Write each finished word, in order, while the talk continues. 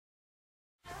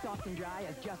Soft and Dri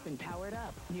has just been powered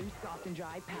up. New Soft and Dri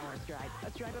Power Stripe.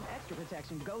 A stripe of extra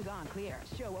protection goes on clear.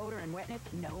 Show odor and wetness,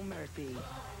 no mercy.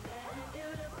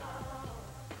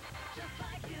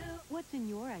 What's in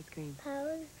your ice cream?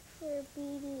 Power for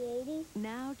BB-80.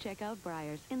 Now check out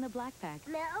Breyers in the black pack.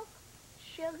 Milk,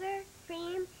 sugar,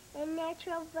 cream, and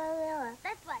natural vanilla.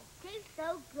 That's why it tastes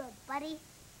so good, buddy.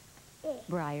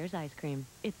 Breyers ice cream.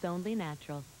 It's only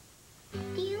natural.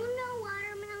 Do you know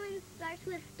watermelon starts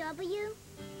with W?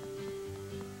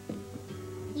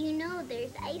 You know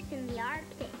there's ice in the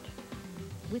Arctic.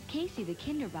 With Kasey the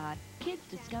Kinderbot, kids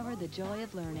discover the joy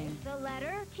of learning. The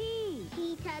letter T.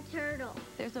 T to turtle.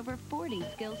 There's over 40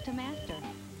 skills to master.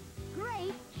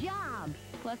 Great job.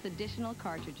 Plus additional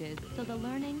cartridges, so the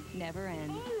learning never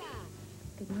ends.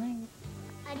 Good night.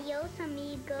 Adios,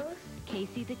 amigos.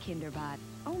 Kasey the Kinderbot,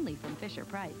 only from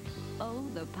Fisher-Price. Oh,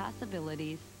 the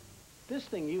possibilities. This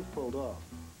thing you've pulled off,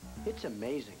 it's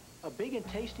amazing. A big and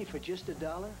tasty for just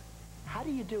 $1? How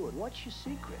do you do it? What's your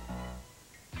secret?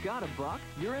 Got a buck?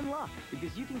 You're in luck,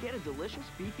 because you can get a delicious,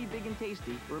 beefy, big and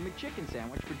tasty or a McChicken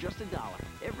sandwich for just $1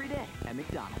 every day at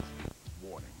McDonald's.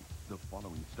 Warning, the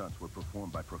following stunts were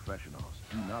performed by professionals.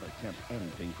 Do not attempt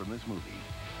anything from this movie.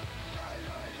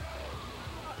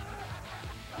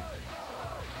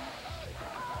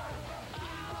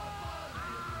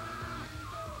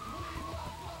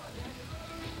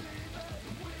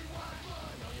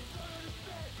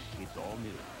 It's all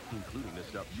new, including the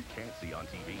stuff you can't see on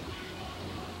TV.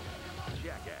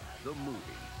 Jackass, the movie.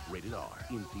 Rated R.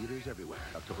 In theaters everywhere.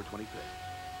 October 25th.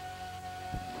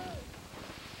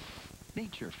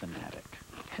 Nature fanatic.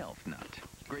 Health nut.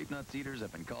 Grape-Nuts eaters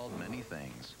have been called many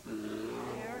things.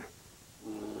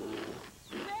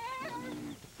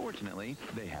 Fortunately,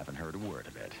 they haven't heard a word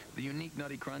of it. The unique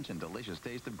nutty crunch and delicious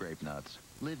taste of Grape-Nuts.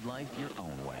 Live life your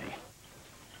own way.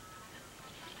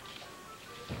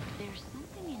 There's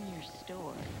something in your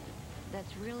store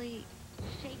that's really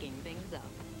shaking things up.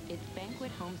 It's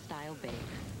Banquet Homestyle Bake.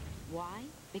 Why?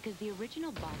 Because the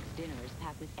original box dinner is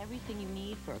packed with everything you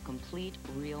need for a complete,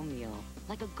 real meal.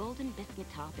 Like a golden biscuit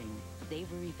topping,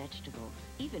 savory vegetables,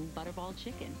 even butterball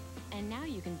chicken. And now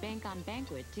you can bank on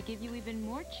Banquet to give you even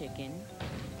more chicken,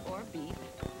 or beef,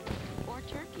 or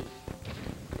turkey.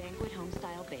 Banquet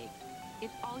Homestyle Bake.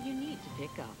 It's all you need to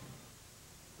pick up.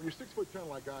 When you're 6'10"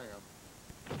 like I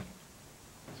am,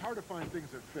 it's hard to find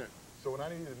things that fit. So when I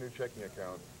needed a new checking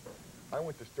account, I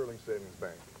went to Sterling Savings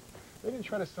Bank. They didn't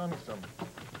try to sell me some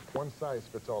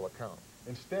one-size-fits-all account.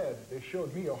 Instead, they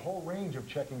showed me a whole range of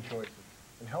checking choices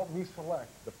and helped me select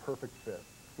the perfect fit,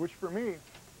 which for me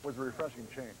was a refreshing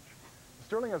change.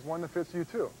 Sterling has one that fits you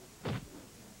too.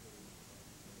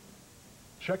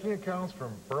 Checking accounts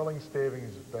from Sterling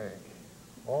Savings Bank.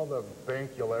 All the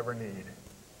bank you'll ever need.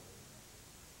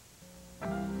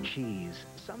 Cheese.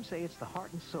 Some say it's the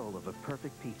heart and soul of a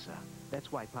perfect pizza.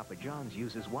 That's why Papa John's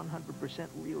uses 100%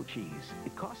 real cheese.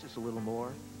 It costs us a little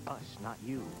more, us, not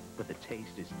you, but the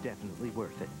taste is definitely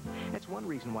worth it. That's one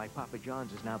reason why Papa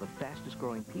John's is now the fastest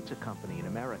growing pizza company in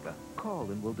America. Call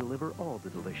and we'll deliver all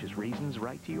the delicious reasons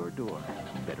right to your door.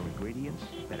 Better ingredients,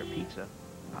 better pizza,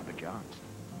 Papa John's.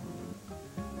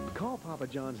 Call Papa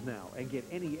John's now and get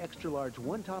any extra-large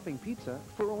one-topping pizza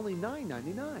for only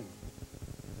 $9.99.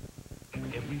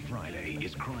 Every Friday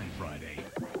is Crime Friday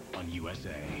on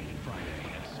USA. Friday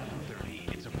at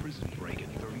 7:30, it's a prison break at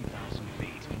 30,000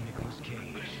 feet. Nicolas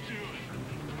Cage.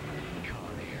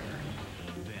 Con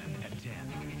Air. Then at 10,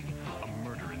 a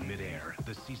murder in midair.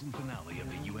 The season finale of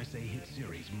the USA hit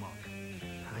series Monk.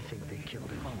 I think they killed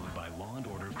him. Followed by Law and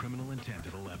Order Criminal Intent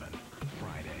at 11.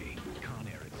 Friday, Con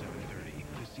Air at 7:30.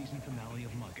 The season finale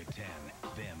of Monk at 10.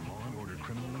 Then Law and Order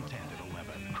Criminal Intent at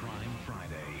 11. Crime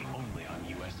Friday, only on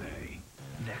USA.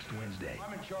 Next Wednesday.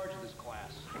 I'm in charge of this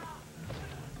class.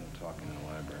 I'm talking in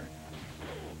the library.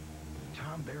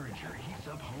 Tom Berenger heats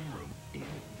up homeroom in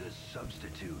The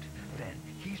Substitute. Then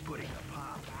he's putting the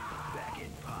pop back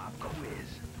in pop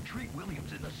quiz. Treat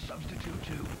Williams in The Substitute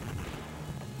too.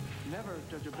 Never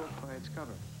judge a book by its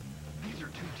cover. These are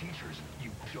two teachers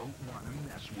you don't want to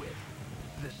mess with.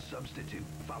 The Substitute,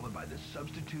 followed by The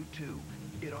Substitute 2.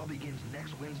 It all begins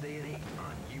next Wednesday at 8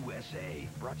 on USA.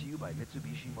 Brought to you by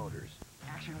Mitsubishi Motors.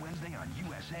 Action Wednesday on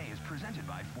USA is presented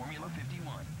by Formula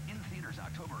 51. In theaters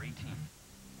October 18th.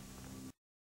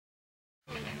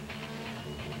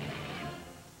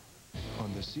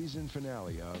 On the season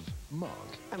finale of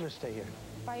Monk. I'm gonna stay here.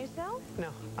 By yourself?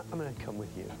 No, I'm gonna come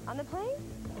with you. On the plane?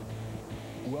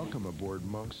 Welcome aboard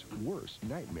Monk's worst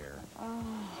nightmare. Oh.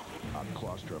 A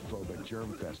claustrophobic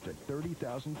germ fest at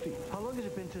 30,000 feet. How long has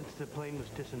it been since the plane was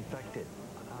disinfected?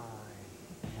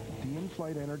 The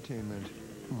in-flight entertainment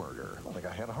murder. Like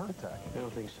I had a heart attack. I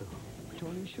don't think so.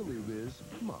 Tony Shalhoub's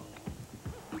Monk.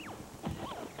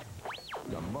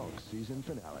 The Monk season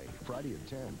finale, Friday at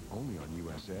 10, only on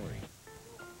USA.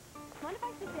 Mind if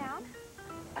I sit down?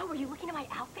 Oh, were you looking at my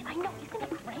outfit? I know, isn't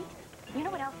it great? You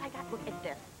know what else I got? Look at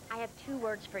this. I have 2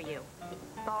 words for you.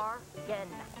 Bargain.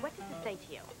 What does it say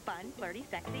to you? Fun, flirty,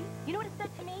 sexy? You know what it said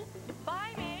to me?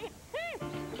 Buy me.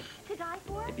 To die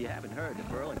for? If you haven't heard, the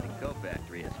Burlington Coat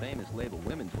Factory has famous label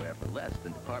women's wear for less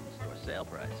than department store sale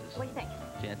prices. What do you think?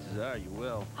 Chances are you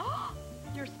will.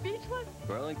 You're speechless?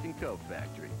 Burlington Coat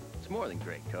Factory. It's more than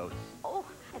great coats. Oh,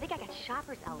 I think I got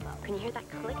shopper's elbow. Can you hear that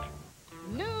click?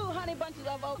 New honey bunches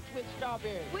of oats with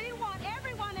strawberries. We want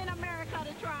everyone in America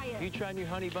to try it. You try new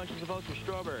honey bunches of oats with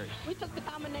strawberries. We took the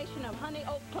combination of honey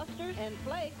oat clusters and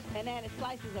flakes and added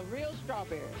slices of real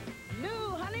strawberries.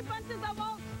 New honey bunches of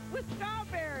oats with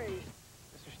strawberries.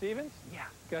 Mr. Stevens? Yeah.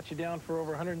 Got you down for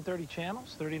over 130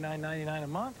 channels, $39.99 a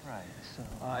month. Right, so...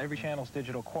 Every channel's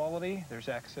digital quality. There's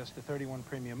access to 31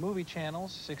 premium movie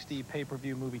channels, 60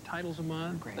 pay-per-view movie titles a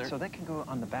month. Great. So that can go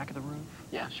on the back of the roof?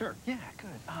 Yeah, sure. Yeah,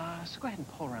 good. So go ahead and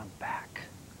pull around back.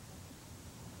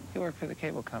 You work for the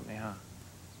cable company, huh?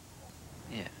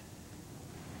 Yeah.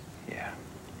 Yeah.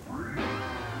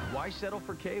 Why settle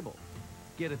for cable?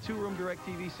 Get a 2-room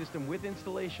DirecTV system with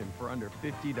installation for under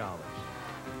 $50.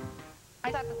 I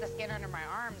thought that the skin under my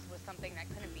arms was something that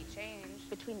couldn't be changed.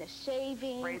 Between the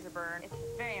shaving, razor burn, it's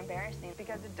very embarrassing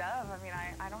because of Dove. I mean,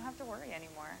 I don't have to worry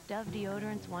anymore. Dove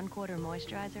Deodorant's 1/4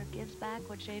 moisturizer gives back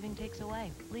what shaving takes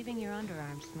away, leaving your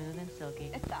underarms smooth and silky.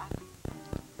 It's soft.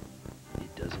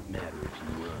 It doesn't matter if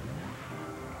you run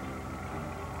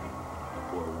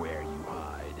or where you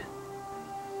hide.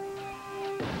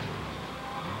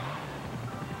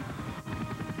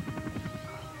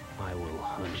 I will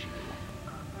hunt you.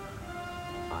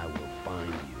 I will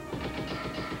find you.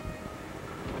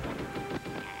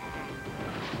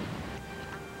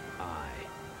 I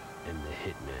am the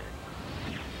Hitman.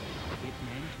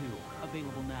 Hitman 2,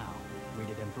 available now.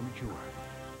 Rated M for mature.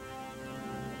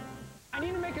 I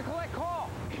need to make a collect call.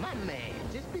 My man,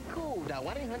 just be cool. Dial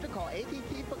 1-800-CALL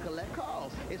ATT for collect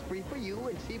calls. It's free for you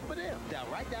and cheap for them. Dial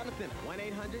right down the center.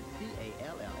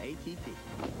 1-800-CALLATT.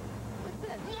 What's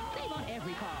this? Save on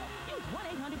every call. Use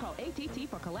 1-800-CALL ATT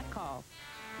for collect call.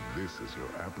 This is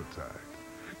your appetite.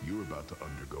 You're about to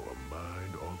undergo a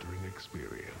mind-altering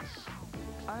experience.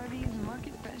 Arby's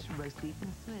Market Fresh Roast Beef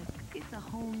and Swiss. It's a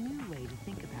whole new way to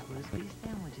think about roast beef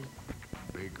sandwiches.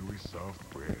 Bakery soft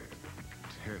bread,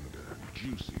 tender,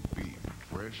 juicy beef,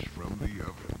 fresh from the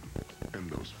oven. And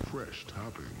those fresh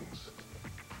toppings.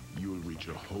 You'll reach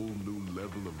a whole new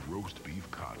level of roast beef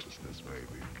consciousness,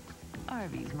 baby.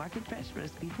 Arby's Market Fresh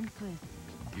Roast Beef and Swiss.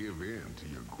 Give in to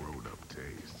your grown-up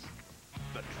tastes.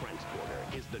 The Transporter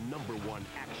is the #1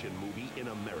 action movie in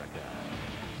America.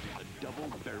 A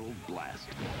double-barreled blast.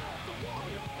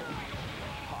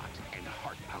 Hot and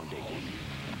heart-pounding.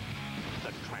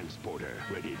 The Transporter,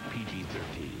 rated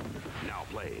PG-13. Now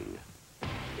playing.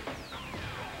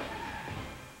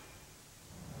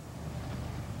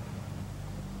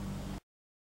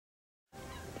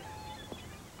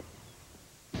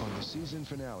 On the season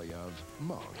finale of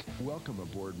Monk, welcome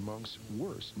aboard Monk's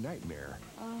worst nightmare.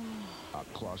 A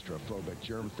claustrophobic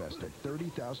germ fest at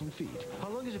 30,000 feet. How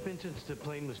long has it been since the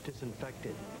plane was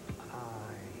disinfected?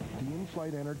 The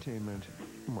in-flight entertainment,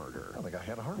 murder. Like I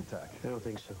had a heart attack. I don't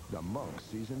think so. The Monk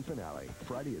season finale,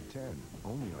 Friday at 10,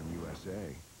 only on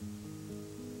USA.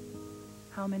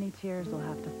 How many tears will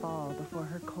have to fall before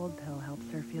her cold pill helps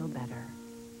her feel better?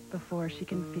 Before she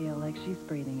can feel like she's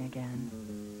breathing again?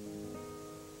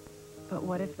 But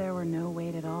what if there were no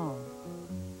wait at all?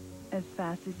 As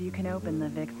fast as you can open the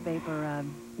Vicks VapoRub,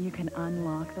 you can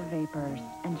unlock the vapors,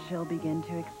 and she'll begin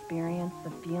to experience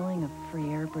the feeling of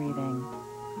freer breathing.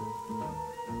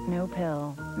 No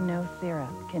pill, no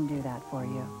syrup can do that for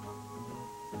you.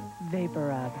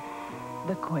 VapoRub,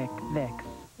 the quick Vicks.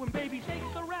 When baby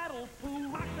shakes the rattle, Pooh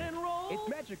rocks and rolls. It's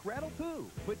Magic Rattle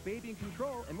Pooh. Put baby in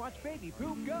control and watch baby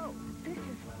Pooh go. This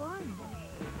is fun.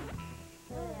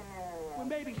 When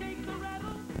baby shakes the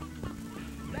rattle,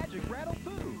 Magic Rattle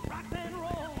Pooh. rocks and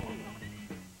rolls.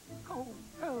 Oh,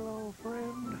 hello,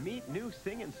 friend. Meet new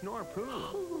Sing and Snore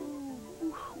Pooh.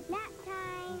 Nap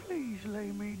time. Please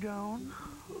lay me down.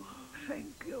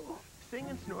 Thank you. Sing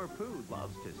and Snore Pooh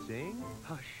loves to sing,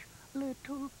 Hush,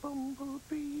 little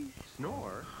bumblebee.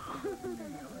 snore,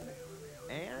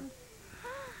 and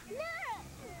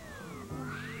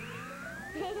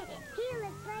He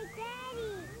looks like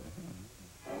Daddy.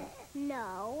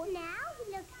 No, now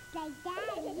he looks like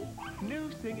Daddy. new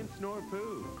Sing and Snore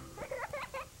Pooh.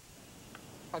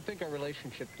 I think our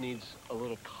relationship needs a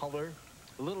little color,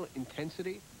 a A little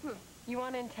intensity. You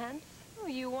want intense? Oh,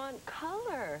 you want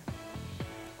color.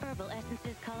 Herbal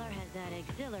Essences Color has that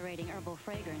exhilarating herbal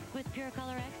fragrance with pure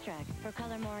color extract for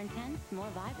color more intense, more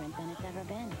vibrant than it's ever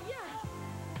been. Yes!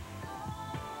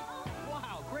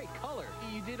 Wow, great color.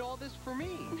 You did all this for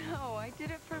me. No, I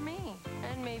did it for me.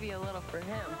 And maybe a little for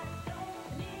him.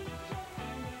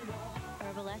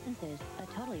 Herbal Essences, a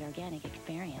totally organic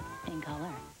experience in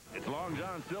color. It's Long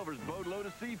John Silver's Boatload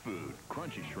of seafood.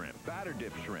 Crunchy shrimp, batter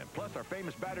dip shrimp, plus our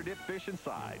famous batter dip fish and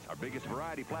sides. Our biggest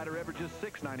variety platter ever just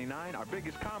 $6.99. Our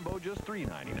biggest combo just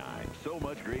 $3.99. So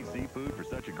much great seafood for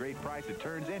such a great price it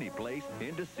turns any place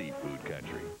into seafood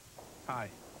country. Hi,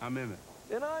 I'm Emmett.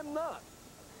 And I'm not.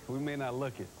 We may not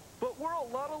look it, But we're a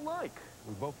lot alike.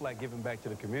 we both like giving back to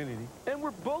the community, And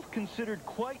we're both considered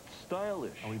quite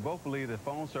stylish. and we both believe that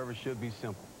phone service should be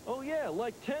simple. Oh, yeah,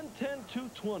 like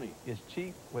 10-10-220. It's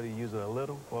cheap, whether you use it a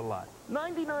little or a lot.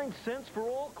 99 cents for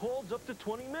all calls up to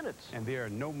 20 minutes. And there are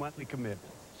no monthly commitments.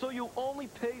 So you only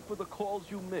pay for the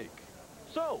calls you make.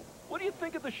 So, what do you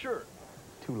think of the shirt?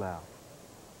 Too loud.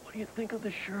 What do you think of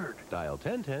the shirt? Dial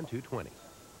 10-10-220.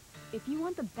 If you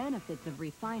want the benefits of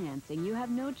refinancing, you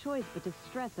have no choice but to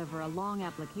stress over a long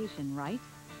application, right?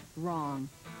 Wrong.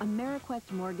 AmeriQuest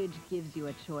Mortgage gives you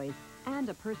a choice and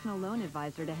a personal loan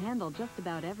advisor to handle just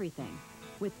about everything.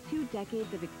 With 2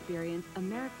 decades of experience,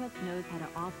 AmeriQuest knows how to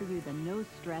offer you the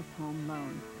no-stress home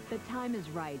loan. The time is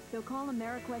right, so call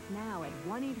AmeriQuest now at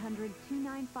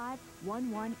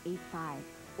 1-800-295-1185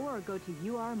 or go to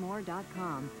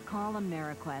yourmore.com. Call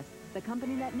AmeriQuest, the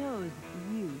company that knows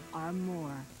you are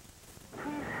more.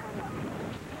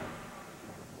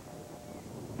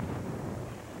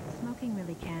 Smoking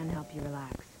really can help you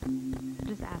relax.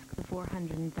 Just ask the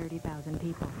 430,000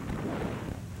 people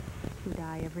who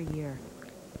die every year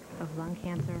of lung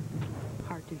cancer,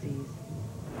 heart disease,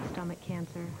 stomach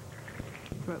cancer,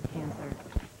 throat cancer,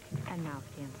 and mouth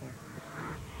cancer.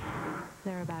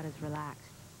 They're about as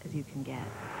relaxed as you can get.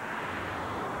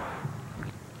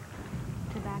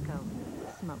 Tobacco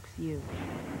smokes you.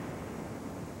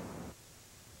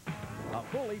 A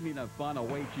full evening of fun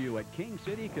awaits you at King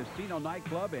City Casino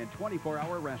Nightclub and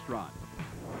 24-hour restaurant.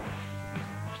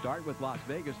 Start with Las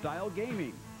Vegas-style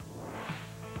gaming.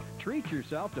 Treat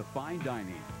yourself to fine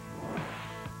dining.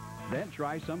 Then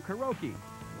try some karaoke.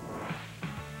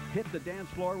 Hit the dance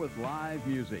floor with live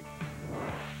music.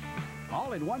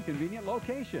 All in one convenient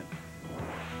location.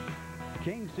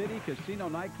 King City Casino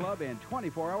Nightclub and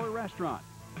 24-hour restaurant,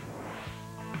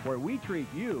 where we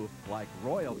treat you like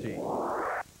royalty.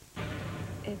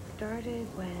 It started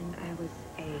when I was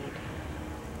 8.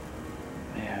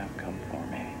 They have come for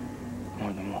me.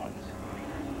 More than once.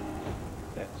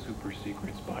 That super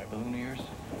secret spy balloon of yours,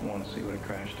 I want to see what it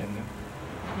crashed into.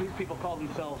 These people call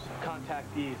themselves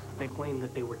contactees. They claim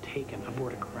that they were taken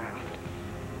aboard a craft.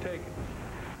 Take it.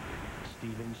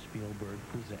 Steven Spielberg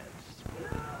presents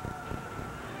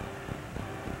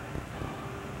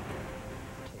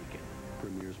Taken.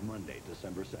 Premieres Monday,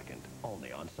 December 2nd,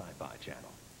 only on Sci-Fi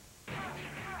Channel.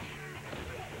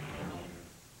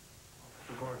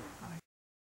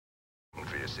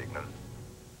 For your signal.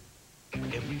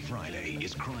 Every Friday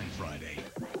is Crime Friday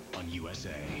on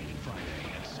USA. Friday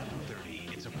at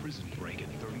 7:30, it's a prison break at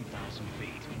 30,000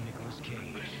 feet. Nicolas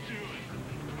Cage.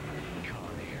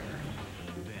 Con Air.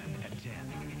 Then at 10,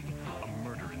 a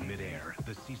murder in midair.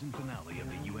 The season finale of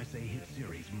the USA hit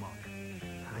series Monk.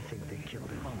 I think they killed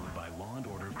him. Followed by Law and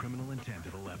Order Criminal Intent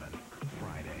at 11.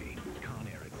 Friday, Con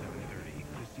Air at 7:30.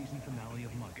 The season finale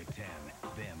of Monk at 10.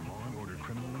 Then Law and Order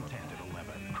Criminal Intent at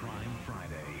 11. Crime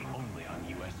Friday, only on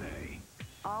USA.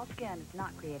 All skin is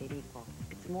not created equal.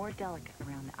 It's more delicate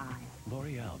around the eye.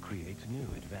 L'Oreal creates new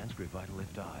advanced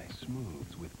Revitalift Eye.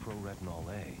 Smooths with Pro-Retinol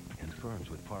A and firms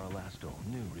with Paralasto.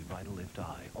 New Revitalift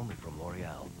Eye, only from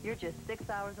L'Oreal. You're just 6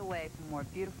 hours away from more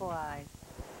beautiful eyes.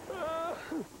 Oh,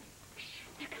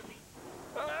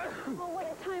 what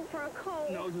a time for a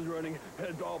cold. Nose is running,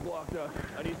 head's all blocked up.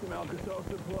 I need some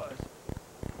Alka-Seltzer Plus.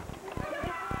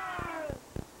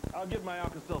 I'll give my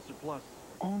Alka-Seltzer Plus.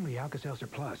 Only Alka-Seltzer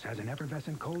Plus has an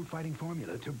effervescent cold-fighting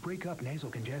formula to break up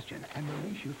nasal congestion and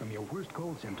release you from your worst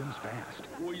cold symptoms fast.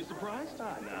 Were you surprised?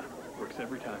 Nah. Works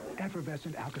every time.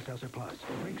 Effervescent Alka-Seltzer Plus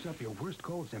breaks up your worst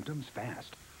cold symptoms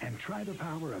fast. And try the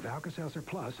power of Alka-Seltzer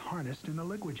Plus harnessed in a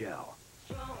liquid gel.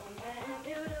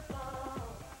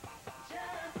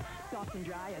 Soft and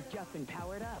Dry has just been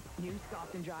powered up. New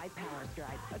Soft and Dry Power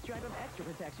Stripe. A stripe of extra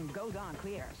protection goes on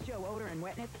clear. Show odor and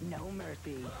wetness, no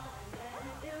mercy.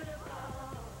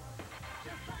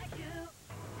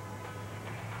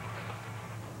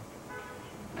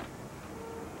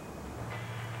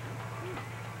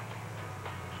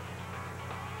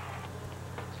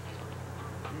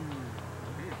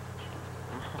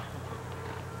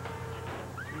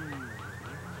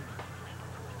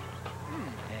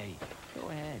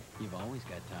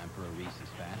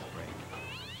 Reese's Fast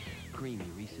Break. Creamy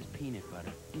Reese's peanut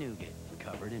butter, nougat,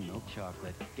 covered in milk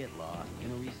chocolate. Get lost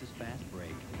in a Reese's Fast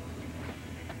Break.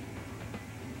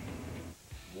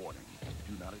 Warning,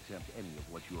 do not attempt any of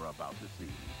what you are about to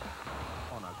see.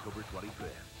 On October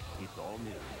 25th, it's all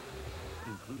new,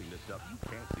 including the stuff you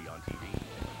can't see on TV.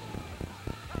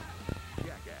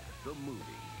 Jackass, the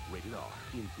movie, rated R,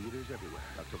 in theaters everywhere,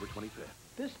 October 25th.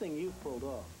 This thing you pulled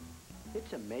off,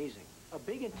 it's amazing. A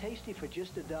big and tasty for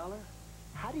just $1?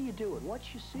 How do you do it?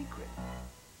 What's your secret?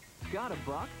 Got a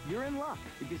buck? You're in luck,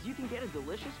 because you can get a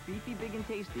delicious, beefy, big and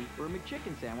tasty, or a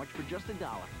McChicken sandwich for just $1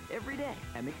 every day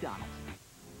at McDonald's.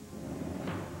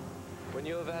 When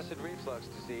you have acid reflux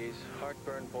disease,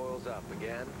 heartburn boils up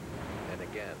again and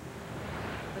again.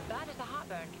 As bad as the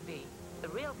heartburn can be, the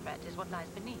real threat is what lies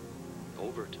beneath.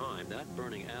 Over time, that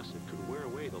burning acid could wear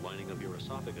away the lining of your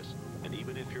esophagus, and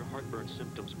even if your heartburn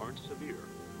symptoms aren't severe,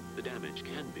 the damage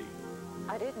can be.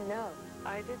 I didn't know.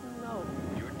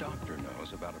 Your doctor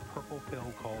knows about a purple pill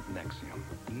called Nexium.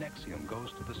 Nexium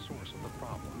goes to the source of the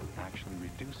problem, actually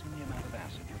reducing the amount of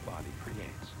acid your body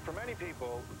creates. For many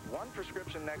people, one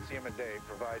prescription Nexium a day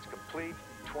provides complete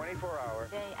 24-hour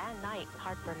day and night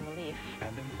heartburn relief.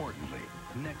 And importantly,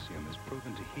 Nexium is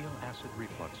proven to heal acid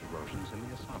reflux erosions in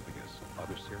the esophagus.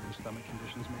 Other serious stomach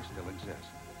conditions may still exist.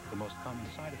 The most common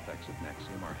side effects of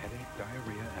Nexium are headache,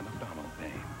 diarrhea, and abdominal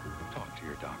pain. Talk to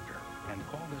your doctor and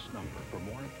call this number for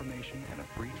more information and a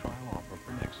free trial offer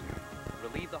for Nexium.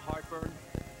 Relieve the heartburn,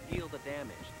 heal the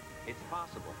damage. It's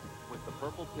possible with the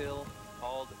purple pill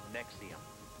called Nexium.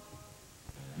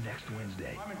 Next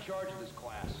Wednesday. I'm in charge of this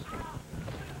class.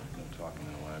 No talking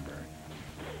in the library.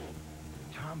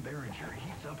 Tom Berenger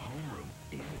heats up homeroom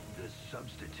in The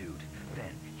Substitute.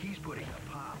 Then he's putting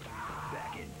the pop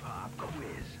back in pop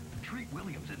quiz. Treat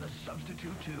Williams in The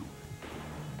Substitute too.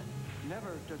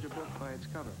 Never judge a book by its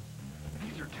cover.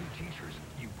 These are two teachers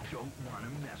you don't want to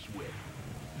mess with.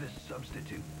 The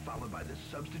Substitute, followed by The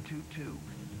Substitute 2.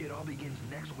 It all begins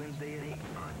next Wednesday at 8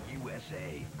 on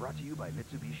USA. Brought to you by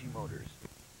Mitsubishi Motors.